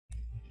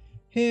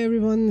Hey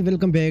everyone,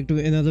 welcome back to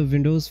another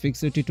Windows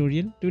Fixer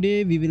tutorial.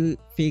 Today we will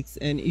fix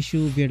an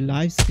issue where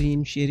live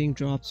screen sharing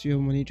drops your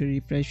monitor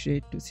refresh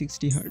rate to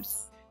 60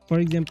 Hz. For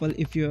example,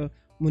 if your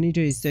monitor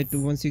is set to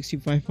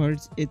 165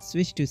 Hz, it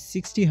switches to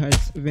 60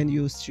 Hz when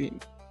you stream.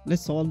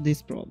 Let's solve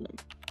this problem.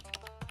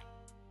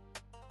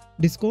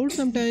 Discord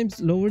sometimes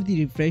lower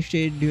the refresh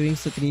rate during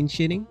screen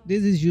sharing.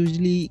 This is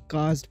usually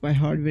caused by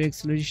hardware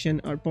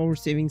acceleration or power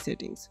saving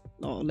settings.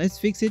 Now let's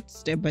fix it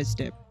step by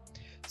step.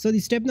 So the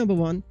step number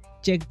 1,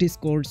 check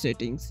Discord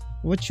settings.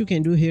 What you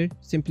can do here,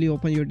 simply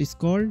open your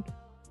Discord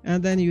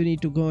and then you need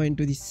to go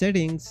into the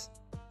settings.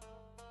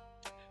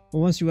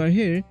 Once you are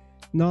here,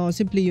 now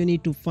simply you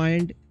need to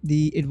find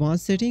the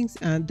advanced settings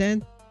and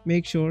then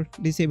make sure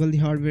disable the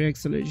hardware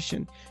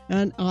acceleration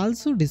and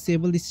also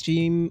disable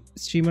the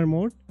streamer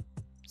mode.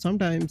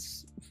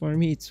 Sometimes for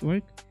me it's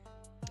work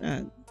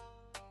and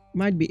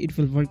might be it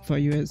will work for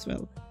you as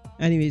well.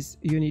 Anyways,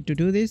 you need to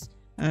do this,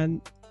 and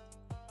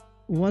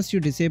once you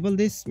disable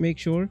this, make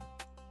sure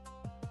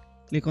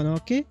click on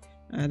OK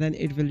and then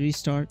it will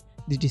restart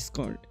the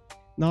Discord.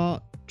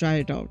 Now try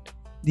it out.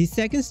 The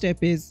second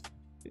step is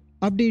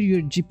update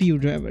your GPU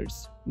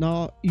drivers.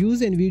 Now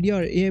use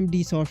NVIDIA or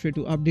AMD software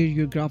to update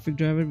your graphic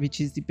driver,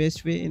 which is the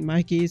best way. In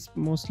my case,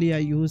 mostly I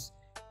use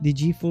the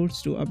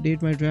GeForce to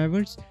update my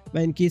drivers,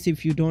 but in case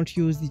if you don't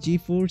use the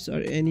GeForce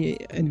or any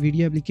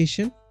NVIDIA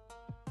application,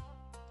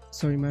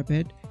 sorry my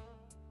bad,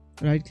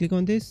 right click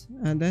on this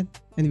and then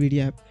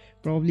NVIDIA app.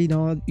 Probably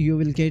now you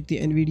will get the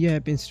NVIDIA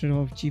app instead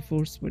of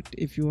GeForce, but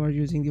if you are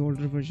using the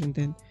older version,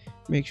 then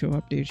make sure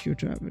update your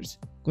drivers.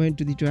 Go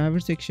into the driver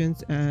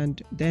sections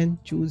and then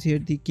choose here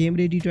the game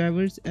ready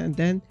drivers and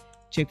then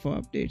check for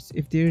updates.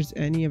 If there's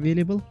any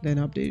available, then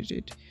update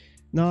it.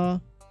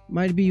 Now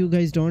might be you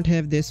guys don't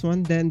have this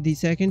one. Then the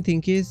second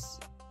thing is,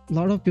 a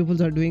lot of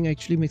people are doing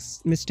actually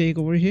mistake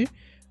over here.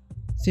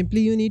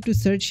 Simply you need to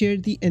search here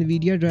the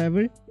NVIDIA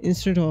driver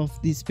instead of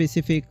the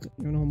specific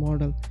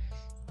model.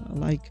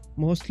 Like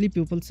mostly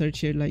people search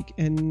here like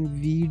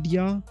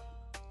NVIDIA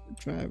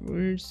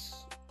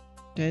drivers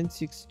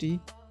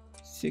 1060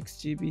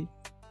 6GB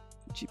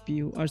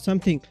GPU or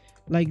something,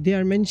 like they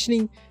are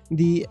mentioning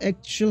the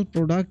actual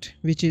product,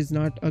 which is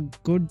not a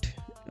good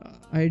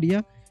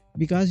idea,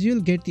 because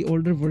you'll get the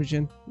older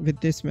version with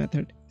this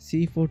method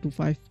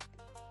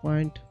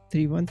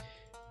C425.31.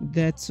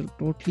 That's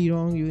totally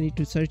wrong. You need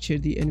to search here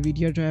the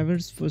NVIDIA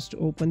drivers. First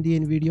open the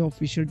NVIDIA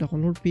official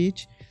download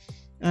page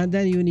and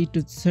then you need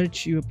to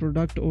search your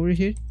product over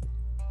here,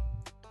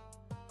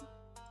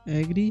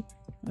 agree,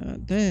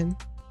 then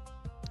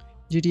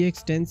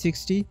GTX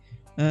 1060,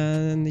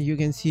 and you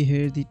can see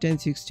here the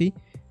 1060.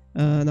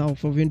 Now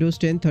for Windows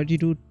 10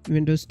 32,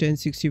 Windows 10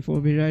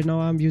 64-bit. Right now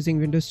I'm using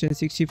Windows 10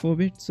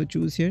 64-bit, so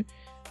choose here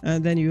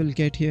and then you will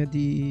get here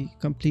the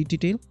complete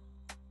detail.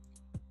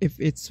 If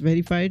it's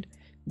verified,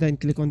 then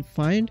click on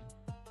find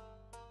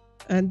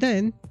and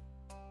then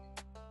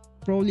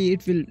probably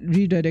it will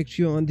redirect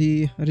you on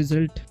the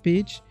result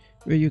page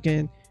where you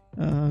can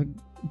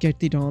get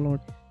the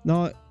download.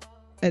 Now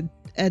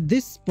at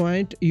this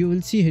point you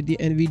will see here the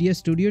NVIDIA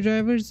Studio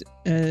drivers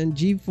and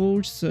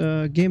GeForce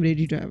game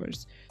ready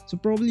drivers. So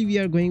probably we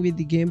are going with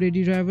the game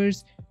ready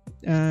drivers,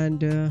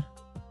 and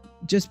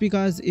just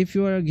because if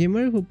you are a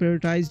gamer who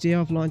prioritize day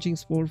of launching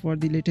support for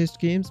the latest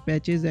games,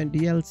 patches and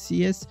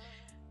DLCs,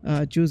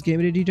 choose game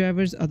ready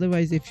drivers.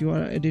 Otherwise, if you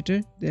are an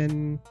editor,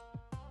 then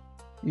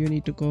you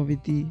need to go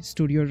with the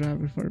Studio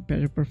driver for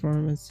better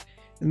performance.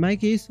 In my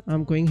case,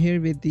 I'm going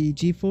here with the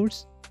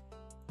GeForce.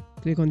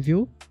 Click on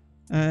view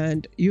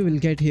and you will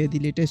get here the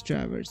latest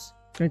drivers.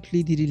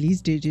 Currently the release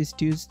date is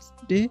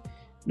Tuesday,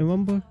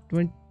 November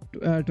 12,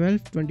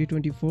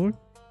 2024,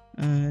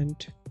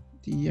 and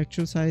the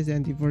actual size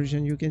and the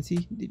version, you can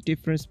see the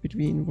difference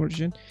between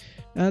version,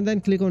 and then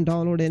click on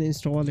download and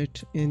install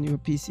it in your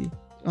PC.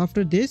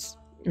 After this,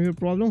 your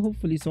problem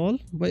hopefully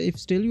solved, but if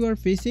still you are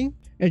facing,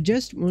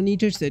 adjust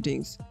monitor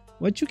settings.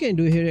 What you can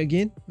do here,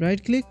 again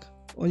right click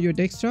on your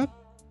desktop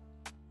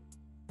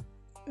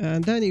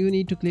and then you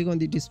need to click on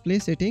the display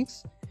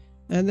settings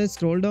and then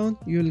scroll down.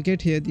 You will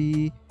get here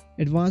the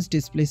advanced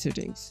display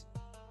settings.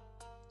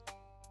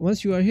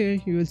 Once you are here,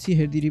 you will see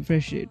here the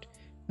refresh rate.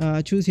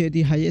 Choose here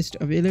the highest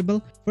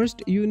available.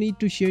 First you need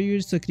to share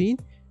your screen,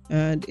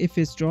 and if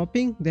it's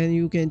dropping, then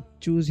you can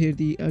choose here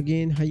the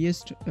again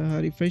highest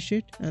refresh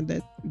rate, and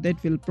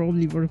that will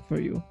probably work for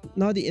you.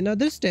 Now the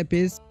another step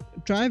is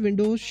try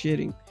Windows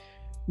sharing.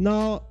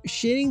 Now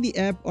sharing the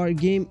app or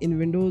game in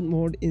Windows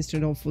mode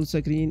instead of full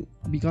screen,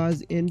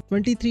 because in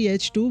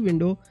 23H2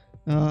 Windows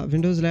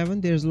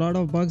 11 there's a lot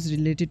of bugs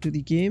related to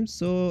the game.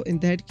 So in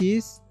that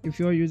case, if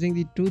you are using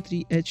the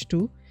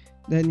 23H2,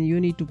 then you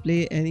need to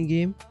play any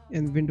game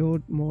in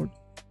Windows mode.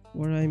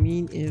 What I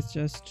mean is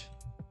just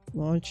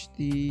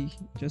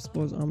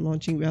suppose I'm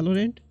launching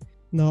Valorant.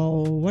 Now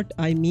what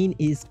I mean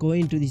is go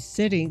into the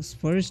settings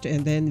first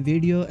and then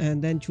video,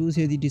 and then choose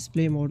here the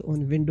display mode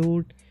on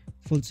Windows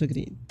full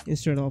screen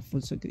instead of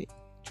full screen.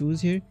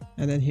 Choose here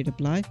and then hit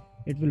apply.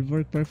 It will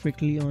work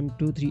perfectly on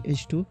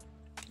 23H2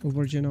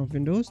 version of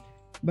Windows.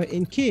 But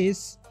in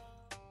case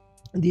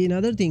The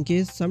another thing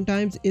is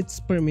sometimes it's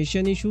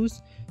permission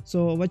issues.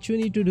 So what you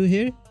need to do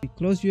here,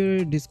 close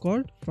your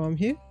Discord from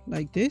here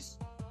like this,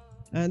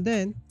 and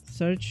then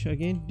search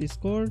again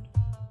Discord,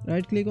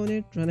 right click on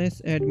it, run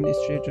as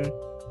administrator,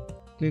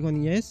 click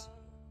on yes.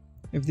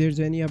 If there's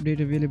any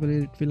update available,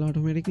 it will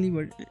automatically,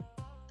 but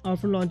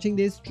after launching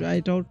this, try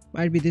it out,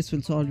 might be this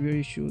will solve your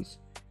issues.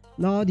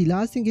 Now the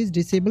last thing is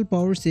disable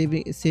power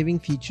saving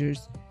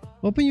features.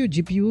 Open your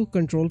GPU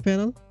control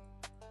panel,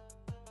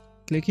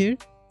 click here,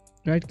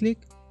 right click,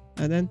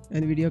 and then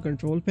NVIDIA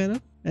control panel.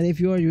 And if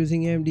you are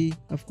using AMD,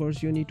 of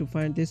course you need to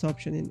find this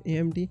option in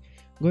AMD.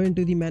 Go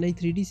into the manage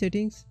 3D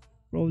settings.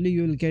 Probably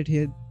you will get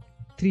here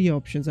 3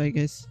 options, I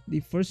guess. The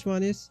first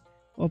one is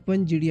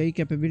open GDI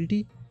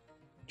capability.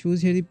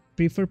 Choose here the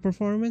prefer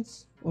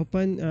performance.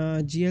 Open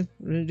GL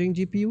rendering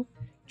GPU.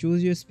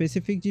 Choose your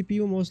specific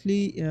GPU.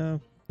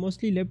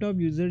 Mostly laptop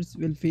users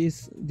will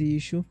face the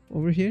issue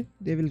over here.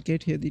 They will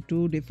get here the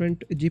 2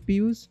 different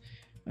GPUs,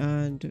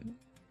 and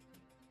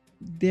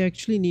they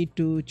actually need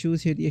to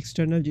choose here the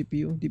external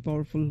GPU, the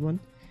powerful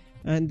one.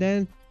 And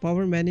then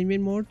power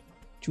management mode,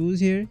 choose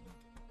here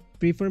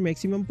prefer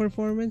maximum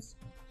performance,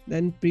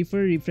 then prefer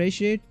refresh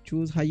rate,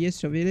 choose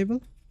highest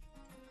available.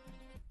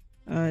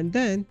 And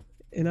then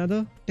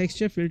another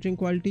texture filtering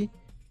quality,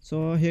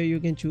 so here you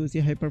can choose the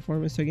high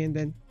performance again,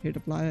 then hit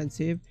apply and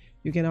save.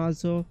 You can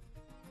also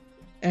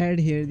add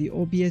here the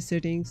OBS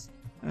settings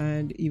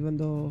and even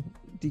though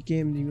the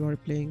game you are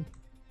playing.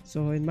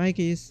 So in my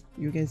case,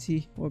 you can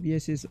see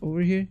OBS is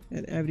over here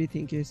and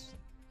everything is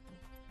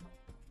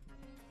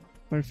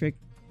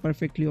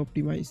perfectly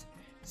optimized.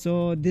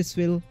 So this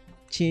will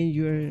change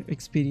your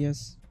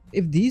experience.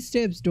 If these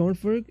steps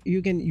don't work,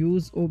 you can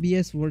use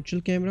OBS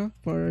virtual camera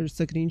for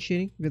screen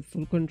sharing with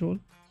full control.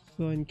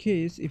 So in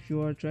case if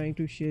you are trying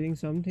to sharing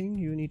something,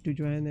 you need to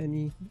join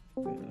any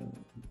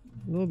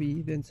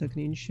lobby, then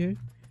screen share,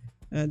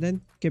 and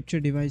then capture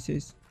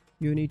devices.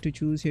 You need to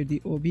choose here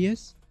the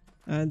OBS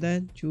and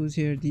then choose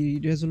here the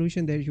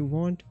resolution that you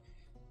want,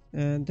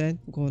 and then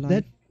go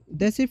live.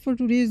 That's it for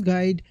today's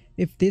guide.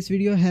 If this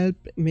video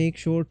helped, make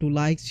sure to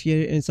like,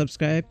 share and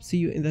subscribe. See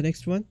you in the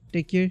next one.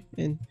 Take care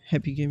and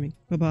happy gaming.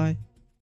 Bye bye.